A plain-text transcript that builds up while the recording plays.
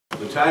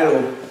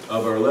title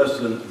of our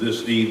lesson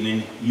this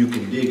evening, You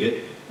Can Dig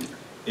It,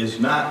 is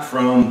not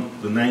from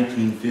the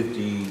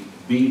 1950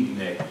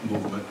 beatnik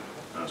movement.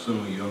 Some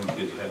of you young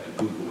kids have to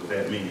Google what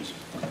that means.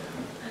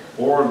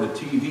 Or the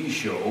TV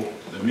show,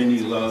 The Many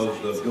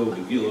Loves of Joe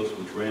Orvelo,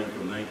 which ran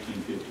from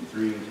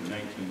 1953 to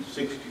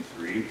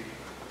 1963,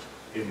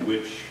 in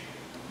which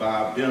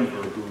Bob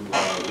Denver,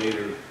 who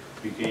later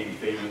became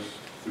famous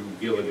through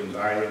Gilligan's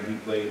Island, he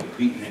played a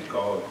beatnik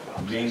called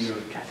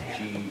Maynard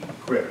G.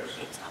 Cripps.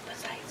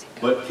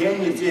 But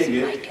Can You Dig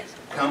It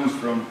comes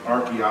from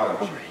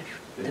archaeology,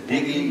 the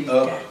digging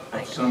up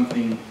of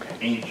something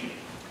ancient.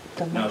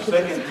 Now 2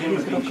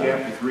 Timothy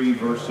chapter 3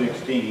 verse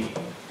 16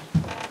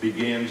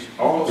 begins,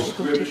 all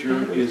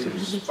scripture is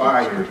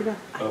inspired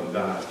of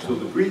God. So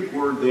the Greek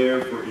word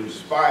there for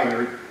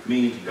inspired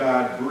means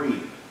God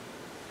breathed.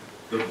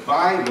 The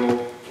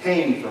Bible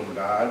came from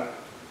God,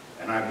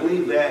 and I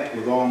believe that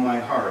with all my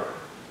heart.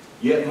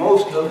 Yet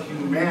most of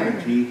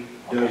humanity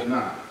does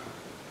not.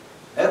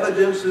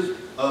 Evidences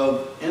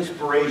of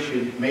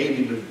inspiration may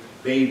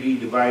be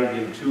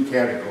divided in two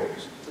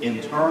categories: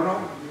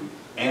 internal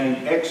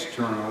and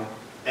external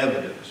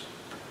evidence.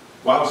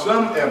 While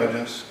some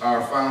evidence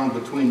are found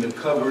between the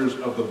covers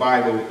of the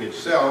Bible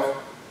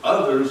itself,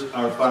 others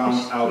are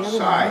found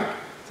outside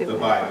the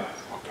Bible.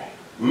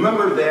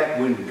 Remember that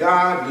when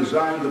God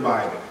designed the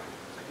Bible,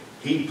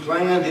 He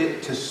planned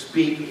it to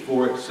speak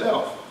for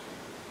itself.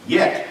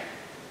 Yet,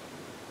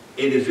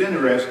 it is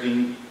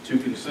interesting to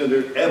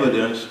consider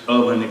evidence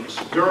of an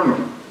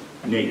external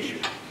nature.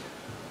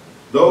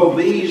 Though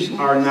these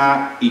are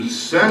not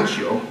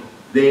essential,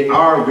 they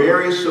are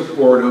very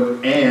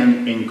supportive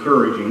and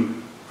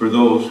encouraging for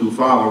those who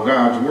follow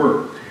God's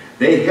Word.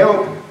 They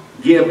help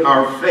give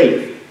our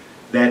faith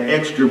that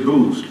extra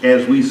boost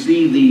as we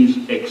see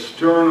these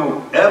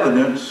external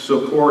evidence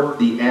support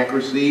the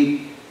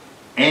accuracy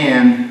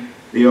and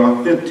the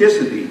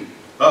authenticity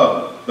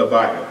of the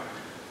Bible.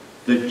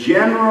 The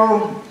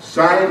general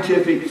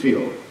scientific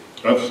field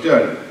of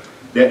study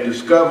that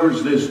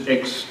discovers this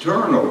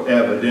external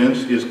evidence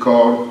is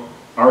called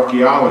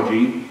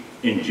archaeology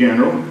in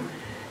general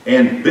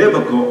and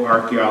biblical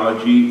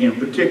archaeology in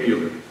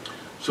particular.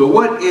 So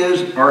what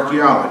is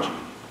archaeology?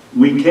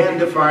 We can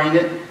define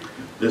it: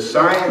 the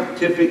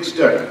scientific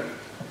study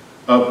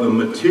of the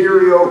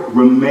material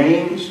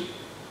remains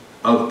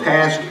of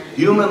past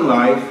human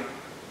life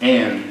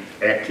and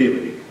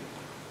activity.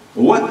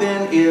 What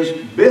then is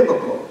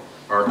biblical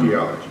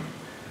archaeology?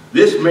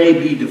 This may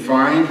be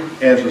defined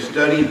as a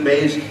study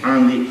based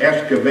on the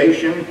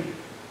excavation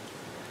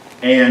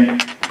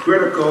and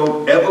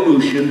critical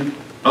evolution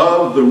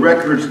of the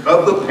records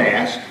of the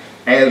past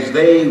as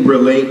they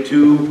relate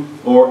to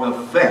or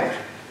affect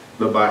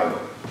the Bible.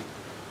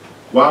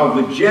 While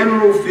the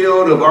general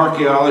field of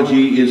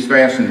archaeology is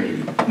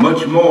fascinating,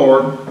 much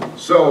more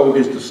so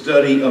is the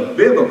study of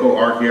biblical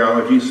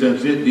archaeology,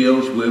 since it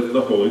deals with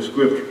the Holy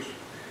Scriptures.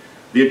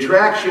 The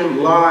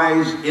attraction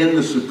lies in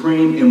the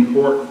supreme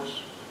importance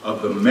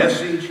of the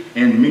message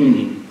and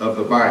meaning of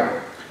the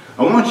Bible.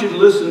 I want you to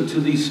listen to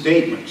these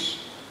statements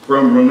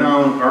from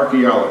renowned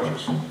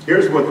archaeologists.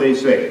 Here's what they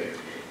say.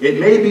 It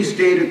may be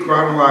stated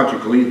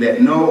chronologically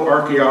that no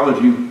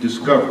archaeology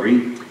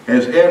discovery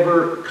has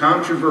ever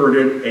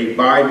controverted a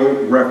Bible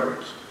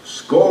reference.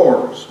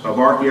 Scores of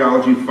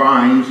archaeology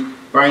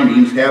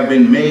findings have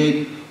been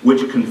made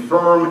which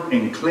confirm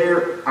in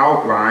clear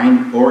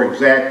outline or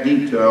exact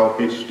detail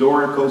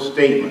historical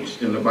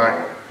statements in the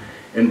Bible.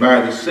 And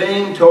by the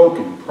same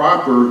token,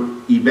 proper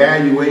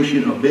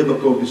evaluation of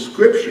biblical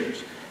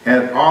descriptions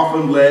have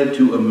often led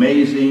to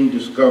amazing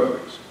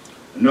discoveries.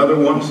 Another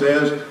one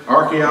says,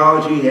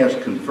 archaeology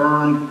has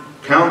confirmed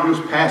countless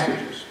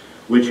passages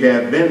which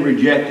have been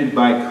rejected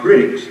by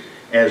critics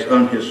as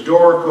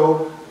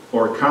unhistorical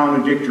or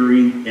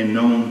contradictory in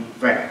known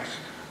facts.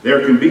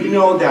 There can be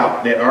no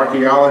doubt that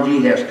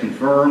archaeology has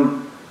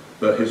confirmed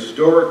the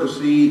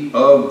historicity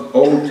of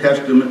Old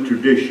Testament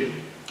tradition.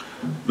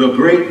 The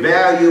great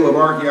value of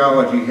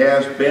archaeology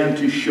has been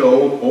to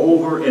show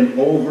over and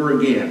over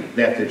again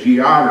that the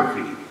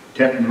geography,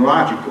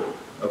 technological,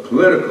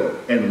 political,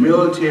 and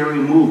military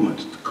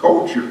movements,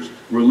 cultures,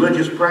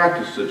 religious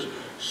practices,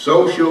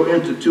 social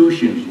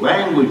institutions,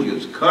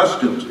 languages,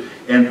 customs,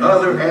 and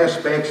other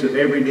aspects of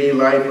everyday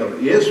life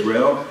of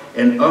Israel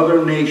and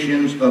other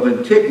nations of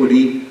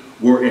antiquity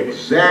were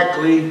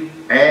exactly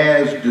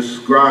as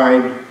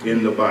described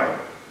in the Bible.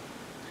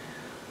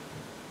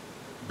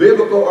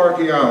 Biblical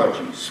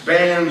archaeology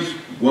spans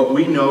what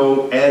we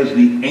know as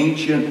the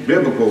ancient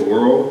biblical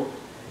world,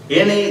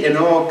 any and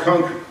all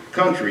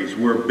countries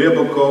where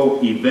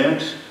biblical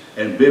events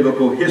and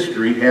biblical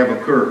history have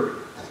occurred.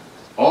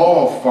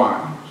 All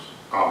finds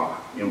are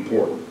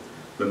important.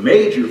 The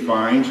major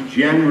finds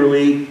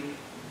generally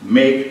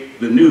make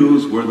the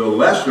news, where the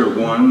lesser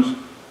ones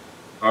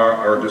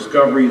our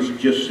discoveries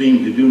just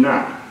seem to do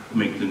not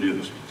make the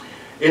news.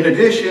 In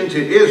addition to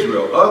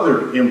Israel,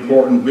 other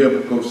important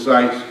biblical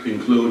sites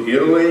include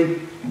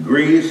Italy,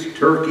 Greece,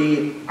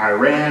 Turkey,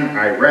 Iran,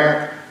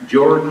 Iraq,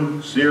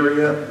 Jordan,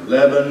 Syria,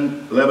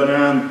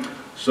 Lebanon,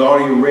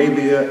 Saudi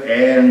Arabia,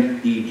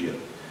 and Egypt.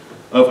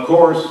 Of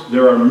course,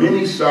 there are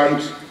many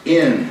sites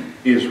in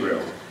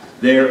Israel.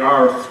 There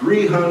are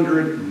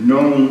 300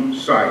 known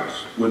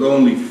sites, with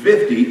only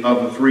 50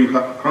 of the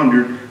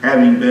 300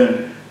 having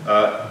been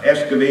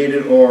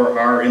excavated or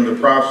are in the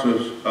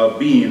process of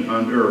being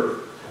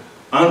unearthed.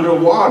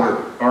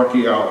 Underwater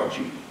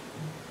archaeology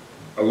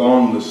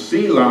along the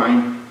sea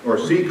line or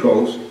sea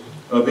coast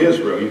of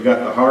Israel. You've got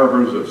the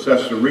harbors of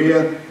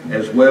Caesarea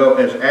as well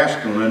as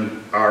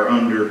Ascalon are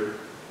under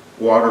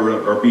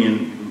water, are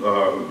being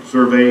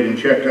surveyed and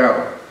checked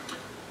out.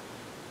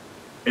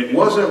 It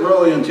wasn't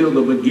really until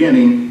the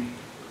beginning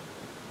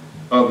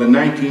of the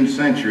 19th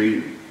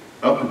century,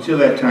 up until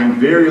that time,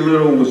 very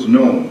little was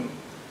known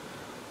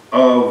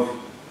of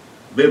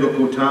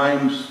biblical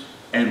times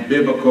and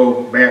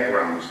biblical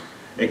backgrounds,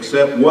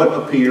 except what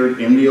appeared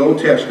in the Old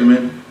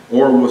Testament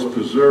or was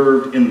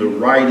preserved in the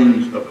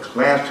writings of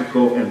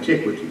classical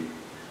antiquity.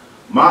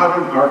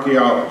 Modern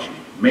archaeology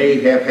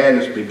may have had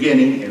its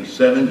beginning in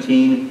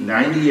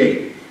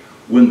 1798,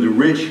 when the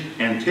rich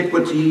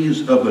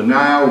antiquities of the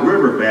Nile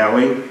River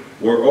Valley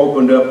were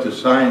opened up to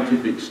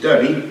scientific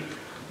study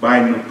by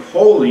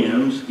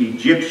Napoleon's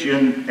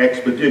Egyptian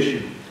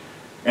expedition.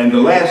 And the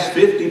last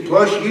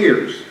 50+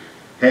 years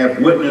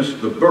have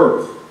witnessed the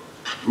birth,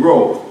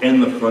 growth,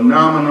 and the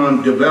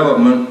phenomenon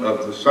development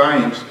of the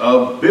science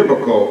of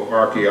biblical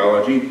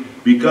archaeology,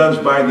 because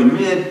by the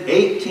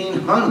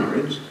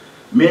mid-1800s,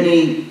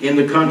 many in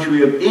the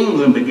country of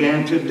England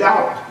began to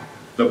doubt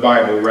the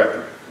Bible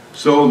record.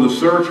 So the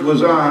search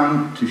was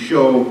on to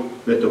show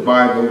that the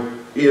Bible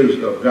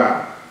is of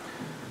God.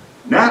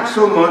 Not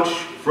so much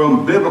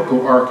from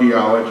biblical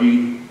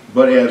archaeology,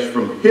 but as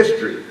from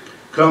history,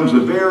 comes a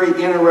very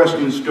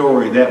interesting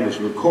story that was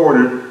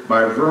recorded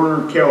by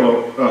Werner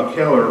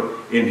Keller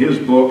in his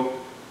book,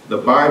 The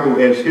Bible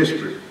as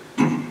History.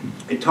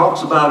 It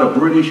talks about a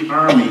British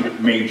Army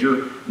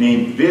major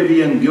named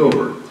Vivian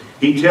Gilbert.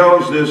 He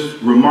tells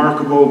this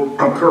remarkable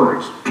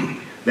occurrence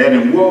that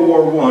in World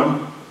War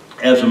I,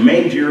 as a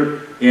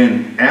major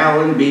in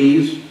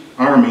Allenby's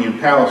army in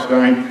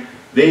Palestine,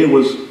 he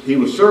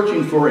was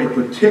searching for a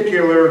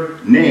particular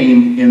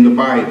name in the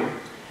Bible.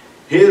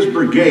 His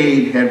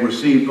brigade had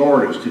received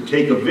orders to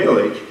take a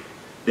village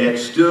that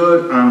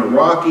stood on a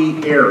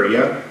rocky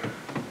area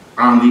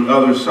on the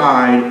other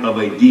side of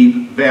a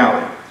deep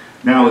valley.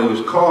 Now it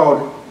was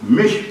called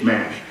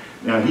Mishmash.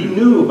 Now he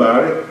knew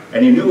about it,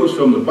 and he knew it was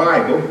from the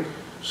Bible,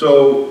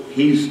 so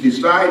he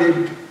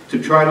decided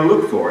to try to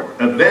look for it.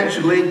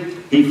 Eventually,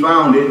 he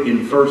found it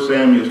in 1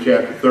 Samuel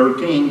chapter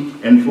 13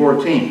 and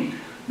 14.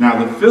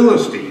 Now the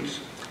Philistines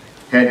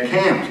had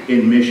camped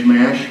in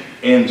Mishmash,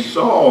 and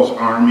Saul's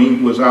army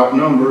was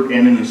outnumbered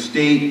and in a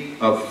state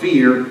of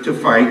fear to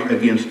fight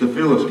against the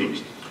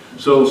Philistines.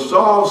 So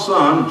Saul's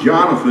son,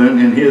 Jonathan,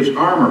 and his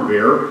armor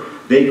bearer,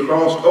 they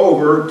crossed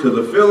over to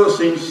the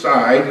Philistine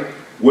side,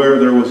 where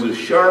there was a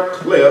sharp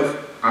cliff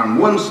on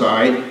one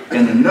side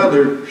and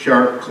another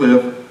sharp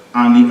cliff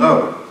on the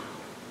other.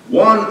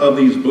 One of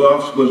these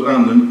bluffs was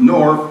on the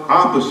north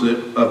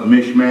opposite of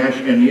Mishmash,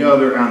 and the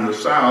other on the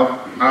south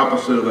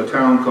opposite of a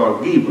town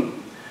called Geba.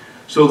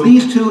 So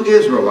these two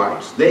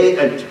Israelites, they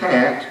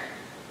attacked,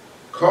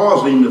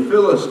 causing the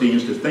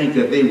Philistines to think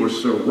that they were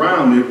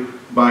surrounded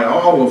by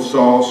all of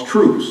Saul's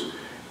troops.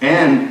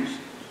 And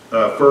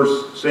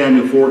 1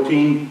 Samuel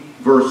 14,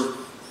 verse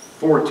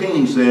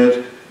 14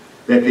 says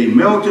that they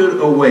melted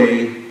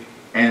away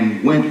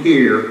and went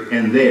here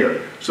and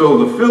there. So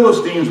the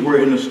Philistines were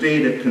in a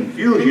state of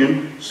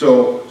confusion,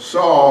 so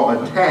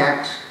Saul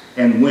attacks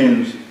and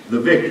wins the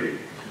victory.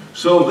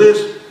 So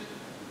this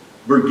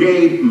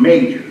brigade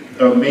major,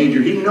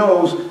 he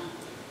knows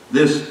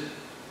this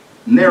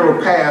narrow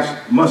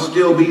pass must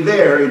still be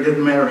there. It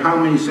doesn't matter how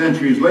many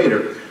centuries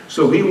later.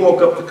 So he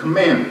woke up the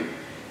commander,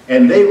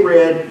 and they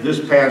read this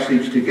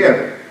passage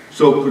together.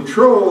 So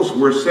patrols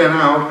were sent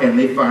out, and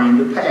they find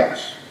the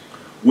pass,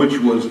 which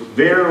was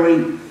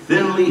very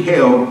thinly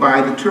held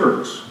by the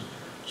Turks.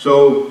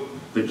 So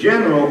the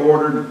general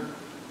altered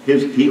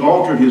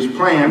his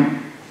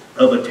plan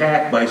of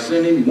attack by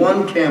sending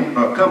one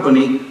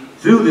company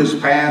through this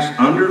pass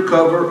under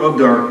cover of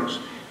darkness.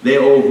 They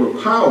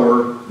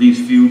overpower these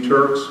few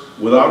Turks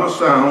without a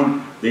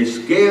sound. They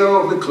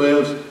scale the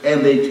cliffs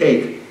and they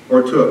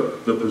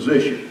took the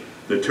position.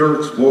 The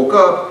Turks woke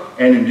up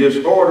and in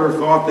disorder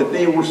thought that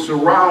they were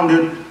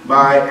surrounded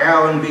by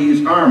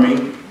Allenby's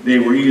army. They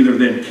were either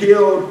then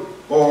killed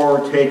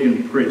or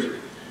taken prisoner.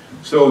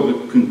 So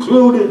the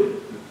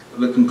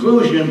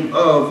conclusion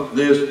of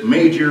this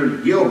Major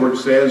Gilbert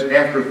says,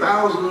 after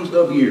thousands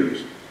of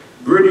years,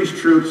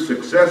 British troops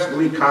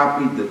successfully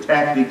copied the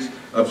tactics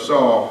of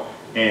Saul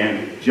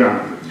and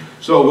Jonathan.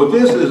 So what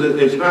this is,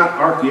 it's not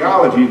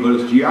archaeology, but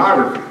it's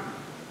geography.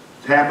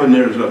 It's happened,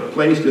 there's a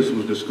place, this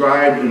was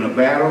described in a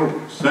battle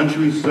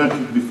centuries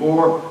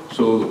before.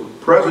 So the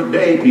present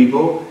day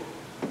people,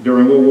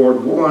 during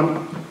World War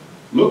I,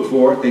 look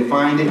for it, they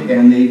find it,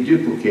 and they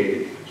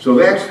duplicate it. So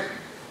that's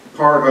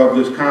part of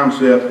this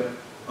concept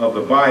of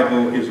the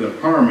Bible is in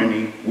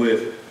harmony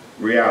with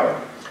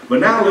reality. But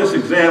now let's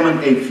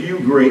examine a few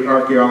great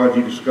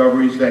archaeology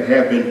discoveries that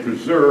have been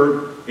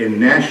preserved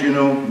in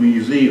national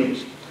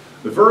museums.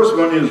 The first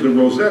one is the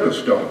Rosetta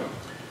Stone.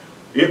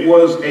 It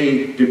was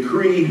a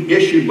decree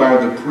issued by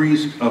the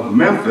priest of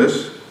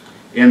Memphis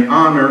in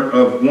honor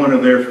of one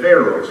of their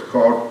pharaohs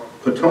called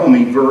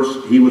Ptolemy.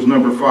 He was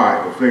number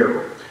 5, a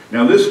pharaoh.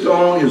 Now this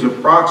stone is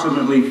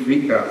approximately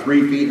 3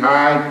 feet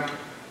high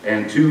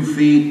and 2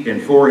 feet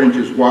and 4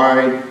 inches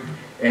wide,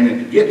 and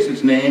it gets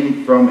its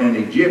name from an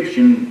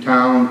Egyptian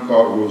town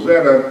called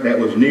Rosetta that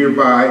was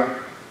nearby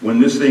when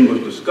this thing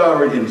was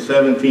discovered in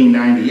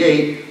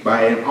 1798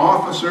 by an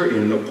officer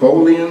in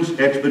Napoleon's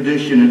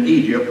expedition in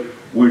Egypt,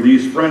 where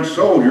these French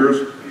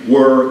soldiers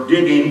were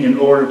digging in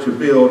order to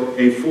build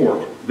a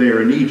fort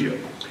there in Egypt.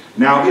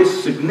 Now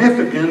its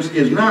significance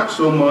is not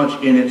so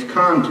much in its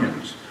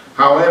contents.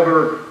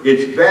 However,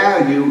 its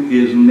value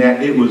is in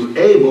that it was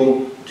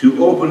able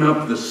to open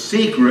up the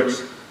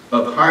secrets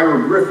of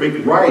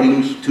hieroglyphic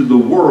writings to the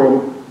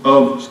world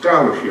of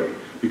scholarship,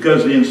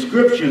 because the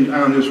inscriptions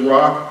on this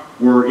rock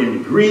were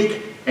in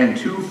Greek and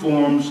 2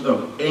 forms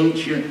of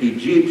ancient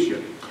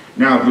Egyptian.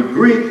 Now the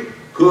Greek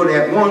could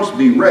at once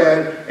be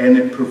read, and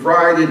it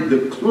provided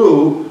the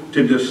clue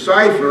to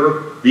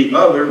decipher the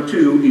other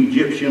 2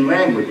 Egyptian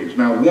languages.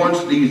 Now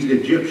once these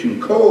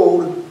Egyptian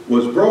code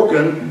was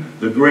broken,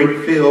 the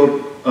great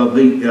field of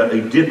the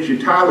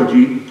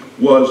Egyptology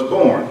was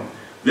born.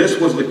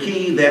 This was the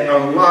key that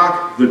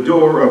unlocked the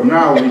door of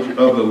knowledge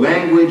of the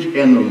language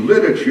and the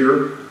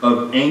literature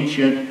of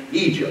ancient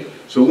Egypt.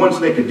 So once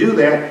they could do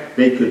that,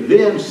 they could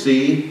then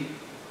see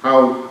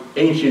how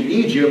ancient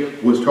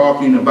Egypt was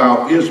talking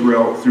about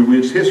Israel through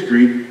its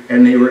history,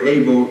 and they were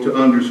able to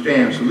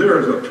understand. So there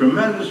is a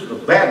tremendous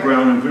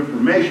background of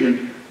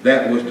information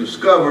that was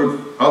discovered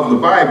of the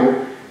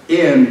Bible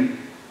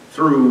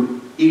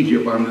through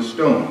Egypt on the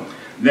stone.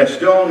 That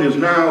stone is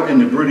now in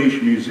the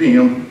British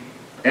Museum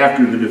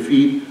after the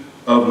defeat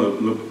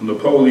of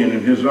Napoleon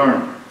and his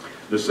army.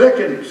 The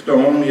second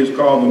stone is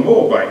called the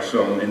Moabite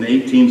stone. In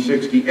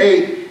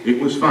 1868,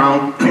 it was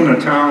found in a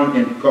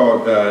town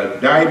called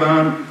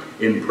Dibon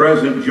in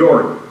present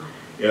Jordan,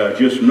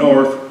 just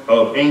north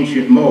of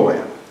ancient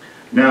Moab.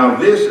 Now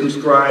this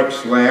inscribed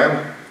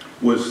slab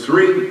was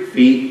 3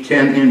 feet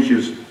 10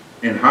 inches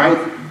in height,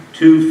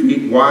 2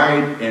 feet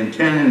wide, and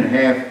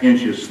 10.5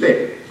 inches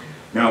thick.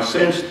 Now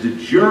since the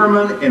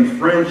German and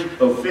French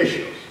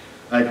officials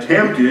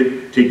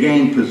attempted to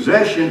gain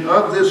possession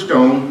of this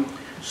stone,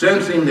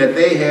 sensing that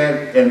they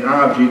had an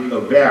object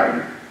of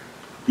value,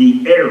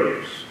 the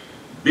Arabs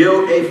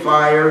built a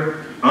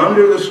fire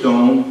under the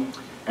stone,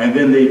 and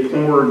then they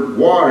poured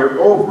water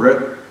over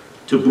it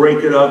to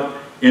break it up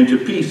into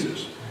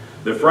pieces.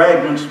 The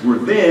fragments were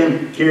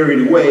then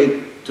carried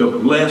away to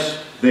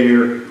bless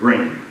their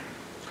grain.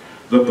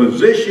 The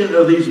position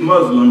of these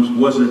Muslims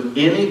wasn't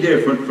any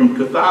different from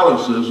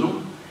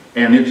Catholicism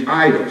and its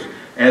idols,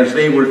 as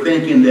they were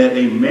thinking that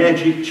a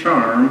magic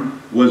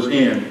charm was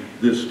in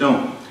this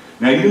stone.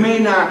 Now you may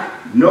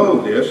not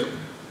know this,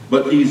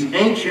 but these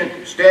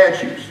ancient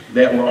statues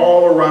that were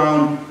all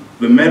around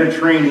the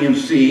Mediterranean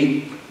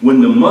Sea,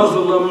 when the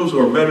Muslims,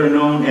 or better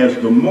known as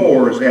the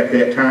Moors at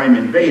that time,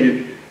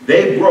 invaded,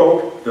 they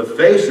broke the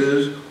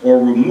faces or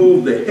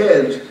removed the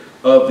heads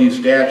of these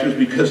statues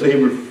because they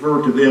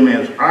referred to them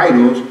as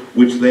idols,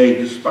 which they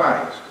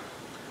despised.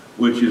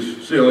 Which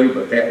is silly,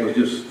 but that was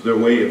just their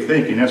way of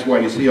thinking. That's why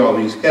you see all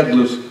these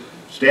headless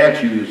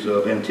statues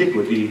of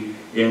antiquity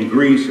in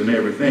Greece and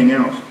everything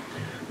else.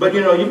 But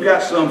you know, you've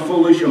got some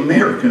foolish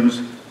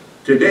Americans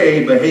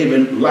today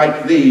behaving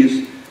like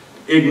these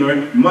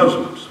ignorant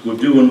Muslims were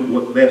doing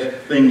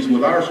things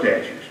with our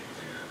statues.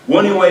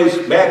 Well,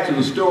 anyways, back to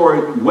the story.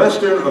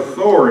 Western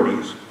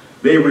authorities,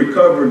 they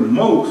recovered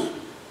most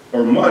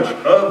or much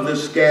of the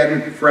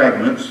scattered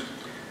fragments,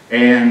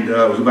 and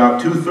it was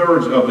about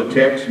 2/3 of the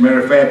text.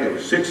 Matter of fact, it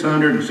was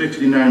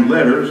 669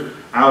 letters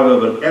out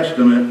of an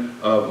estimate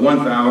of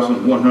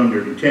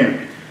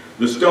 1,110.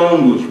 The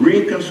stone was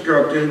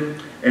reconstructed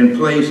and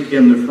placed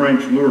in the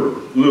French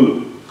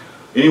Louvre.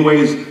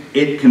 Anyways,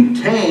 it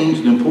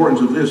contains, the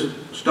importance of this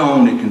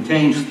stone, it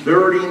contains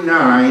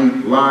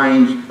 39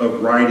 lines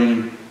of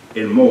writing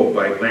in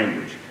Moabite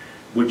language,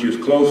 which is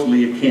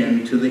closely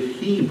akin to the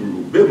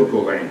Hebrew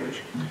biblical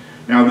language.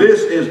 Now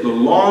this is the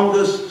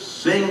longest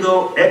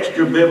single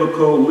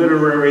extra-biblical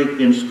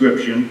literary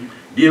inscription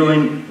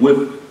dealing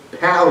with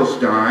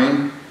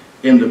Palestine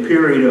in the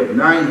period of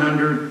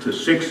 900 to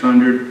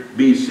 600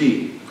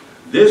 BC.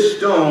 This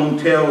stone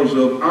tells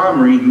of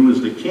Omri, who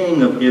is the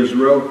king of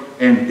Israel,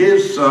 and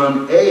his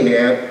son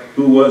Ahab,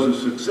 who was a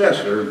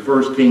successor in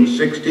 1 Kings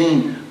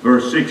 16,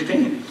 verse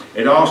 16.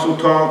 It also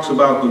talks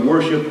about the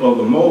worship of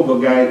the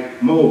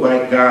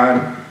Moabite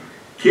god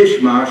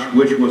Kishmash,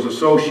 which was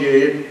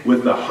associated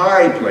with the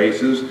high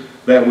places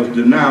that was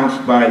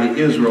denounced by the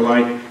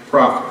Israelite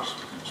prophets.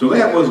 So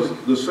that was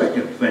the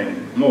second thing,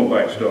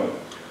 Moabite stone.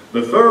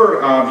 The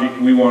third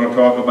object we want to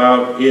talk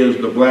about is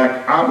the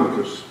black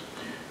abacus.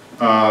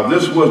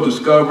 This was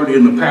discovered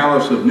in the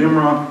palace of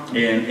Nimrud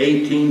in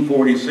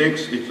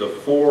 1846. It's a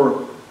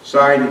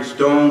 4-sided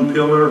stone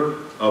pillar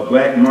of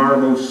black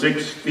marble,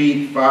 6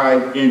 feet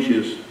 5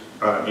 inches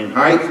in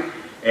height,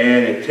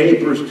 and it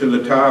tapers to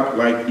the top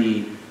like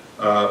the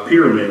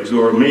pyramids,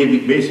 or maybe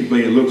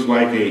basically it looks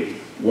like a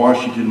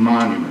Washington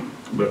Monument,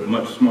 but a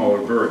much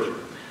smaller version.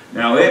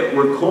 Now it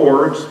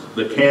records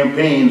the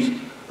campaigns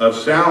of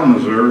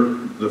Shalmaneser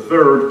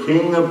III,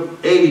 king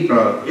of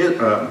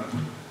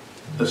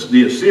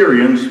the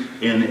Assyrians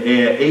in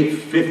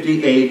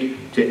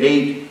 858 to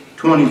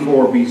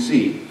 824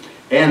 BC.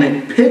 And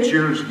it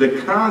pictures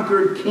the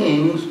conquered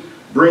kings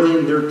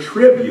bringing their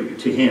tribute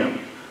to him.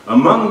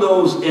 Among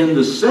those in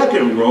the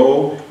second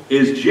row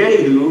is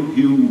Jehu,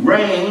 who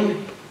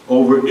reigned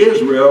over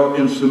Israel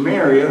in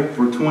Samaria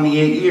for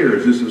 28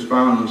 years. This is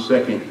found in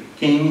 2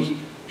 Kings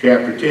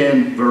chapter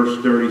 10,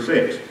 verse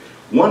 36.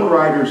 One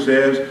writer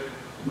says,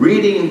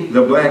 reading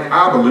the black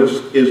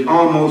obelisk is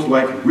almost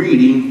like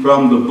reading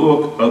from the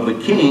book of the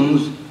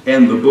Kings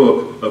and the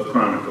book of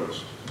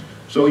Chronicles.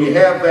 So you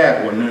have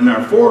that one. And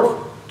our fourth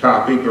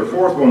topic, or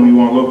fourth one we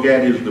want to look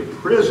at, is the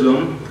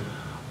prism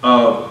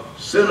of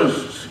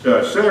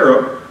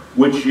Sennacherib,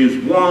 which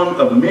is one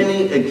of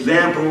many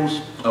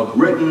examples of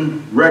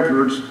written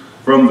records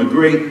from the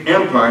great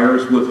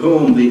empires with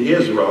whom the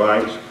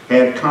Israelites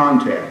had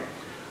contact.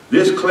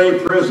 This clay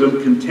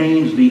prism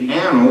contains the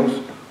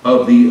annals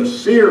of the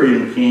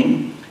Assyrian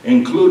king,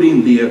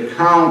 including the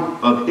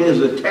account of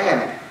his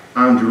attack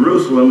on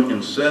Jerusalem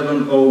in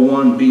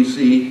 701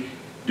 BC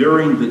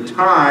during the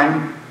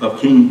time of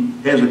King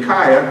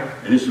Hezekiah,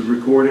 and this is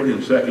recorded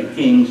in 2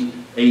 Kings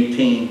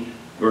 18,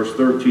 verse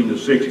 13 to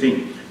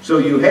 16. So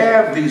you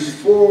have these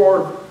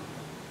four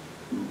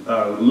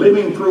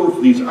living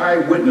proof, these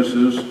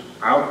eyewitnesses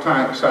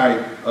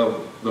outside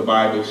of the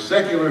Bible,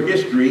 secular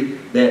history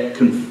that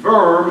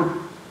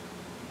confirm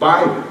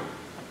Bible.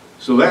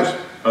 So that's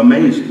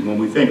amazing when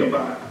we think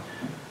about it.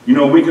 You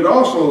know, we could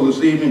also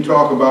this evening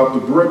talk about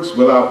the bricks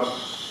without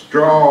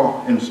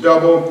straw and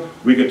stubble.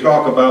 We could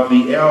talk about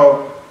the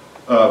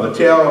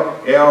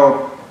Tel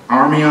El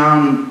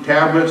Armion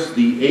tablets,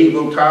 the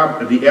Abel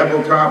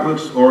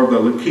tablets, or the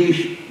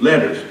Lachish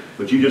letters.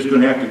 But you're just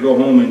going to have to go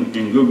home and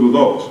Google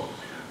those.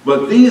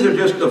 But these are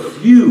just a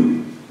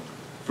few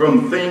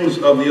from things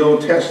of the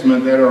Old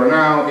Testament that are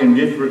now in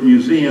different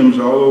museums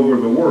all over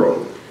the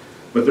world.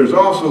 But there's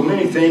also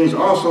many things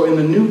also in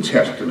the New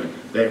Testament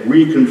that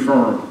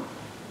reconfirm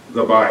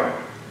the Bible.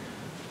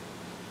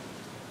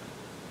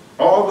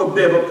 All the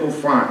biblical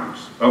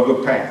finds of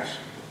the past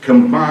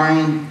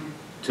combine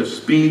to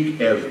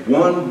speak as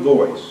one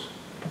voice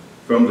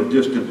from the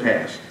distant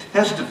past,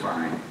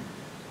 testifying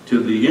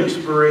to the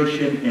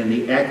inspiration and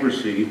the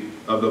accuracy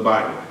of the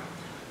Bible.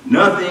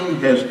 Nothing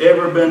has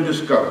ever been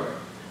discovered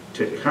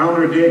to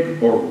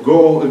contradict or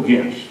go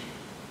against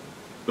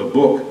the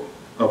book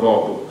of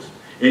all books.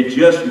 It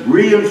just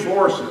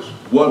reinforces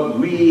what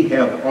we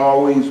have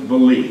always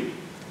believed,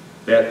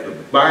 that the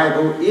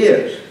Bible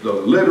is the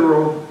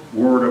literal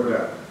Word of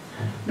God.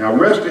 Now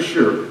rest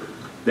assured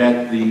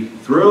that the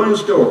thrilling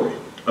story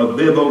of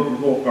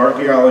biblical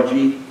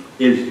archaeology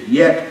is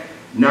yet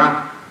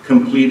not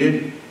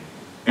completed,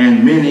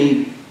 and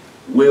many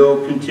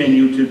will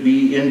continue to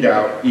be in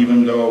doubt,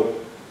 even though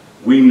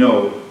we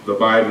know the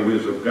Bible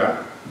is of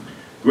God.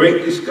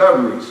 Great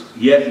discoveries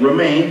yet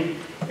remain,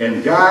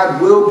 and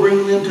God will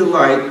bring them to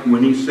light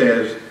when he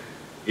says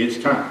it's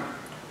time.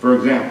 For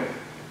example,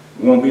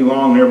 it won't be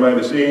long, everybody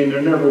will be saying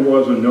there never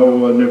was a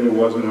Noah, never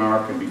was an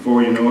ark, and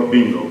before you know it,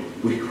 bingo.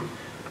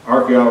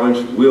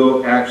 Archaeologists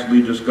will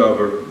actually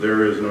discover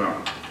there is an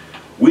ark.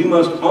 We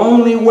must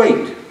only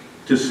wait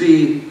to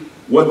see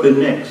what the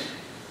next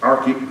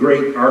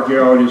great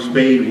archaeologist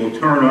spade will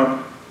turn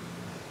up,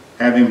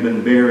 having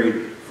been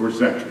buried for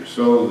centuries.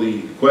 So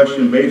the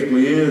question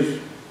basically is,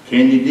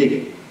 can you dig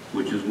it?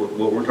 Which is what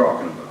we're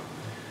talking about.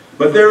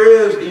 But there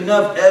is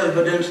enough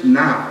evidence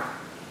now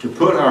to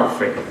put our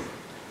faith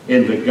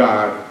in the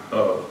God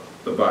of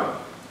the Bible.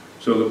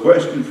 So the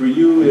question for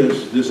you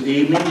is this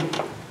evening,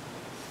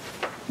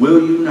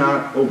 will you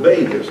not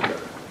obey this God?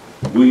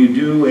 Will you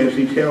do as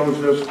he tells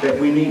us that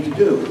we need to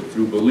do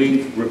through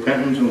belief,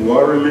 repentance, and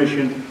water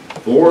remission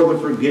for the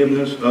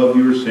forgiveness of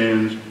your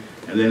sins?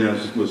 And then,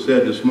 as was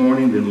said this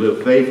morning, then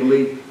live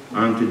faithfully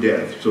unto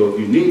death. So if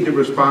you need to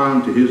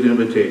respond to his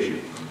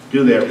invitation,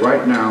 do that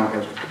right now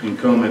and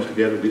come as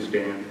together we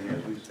stand.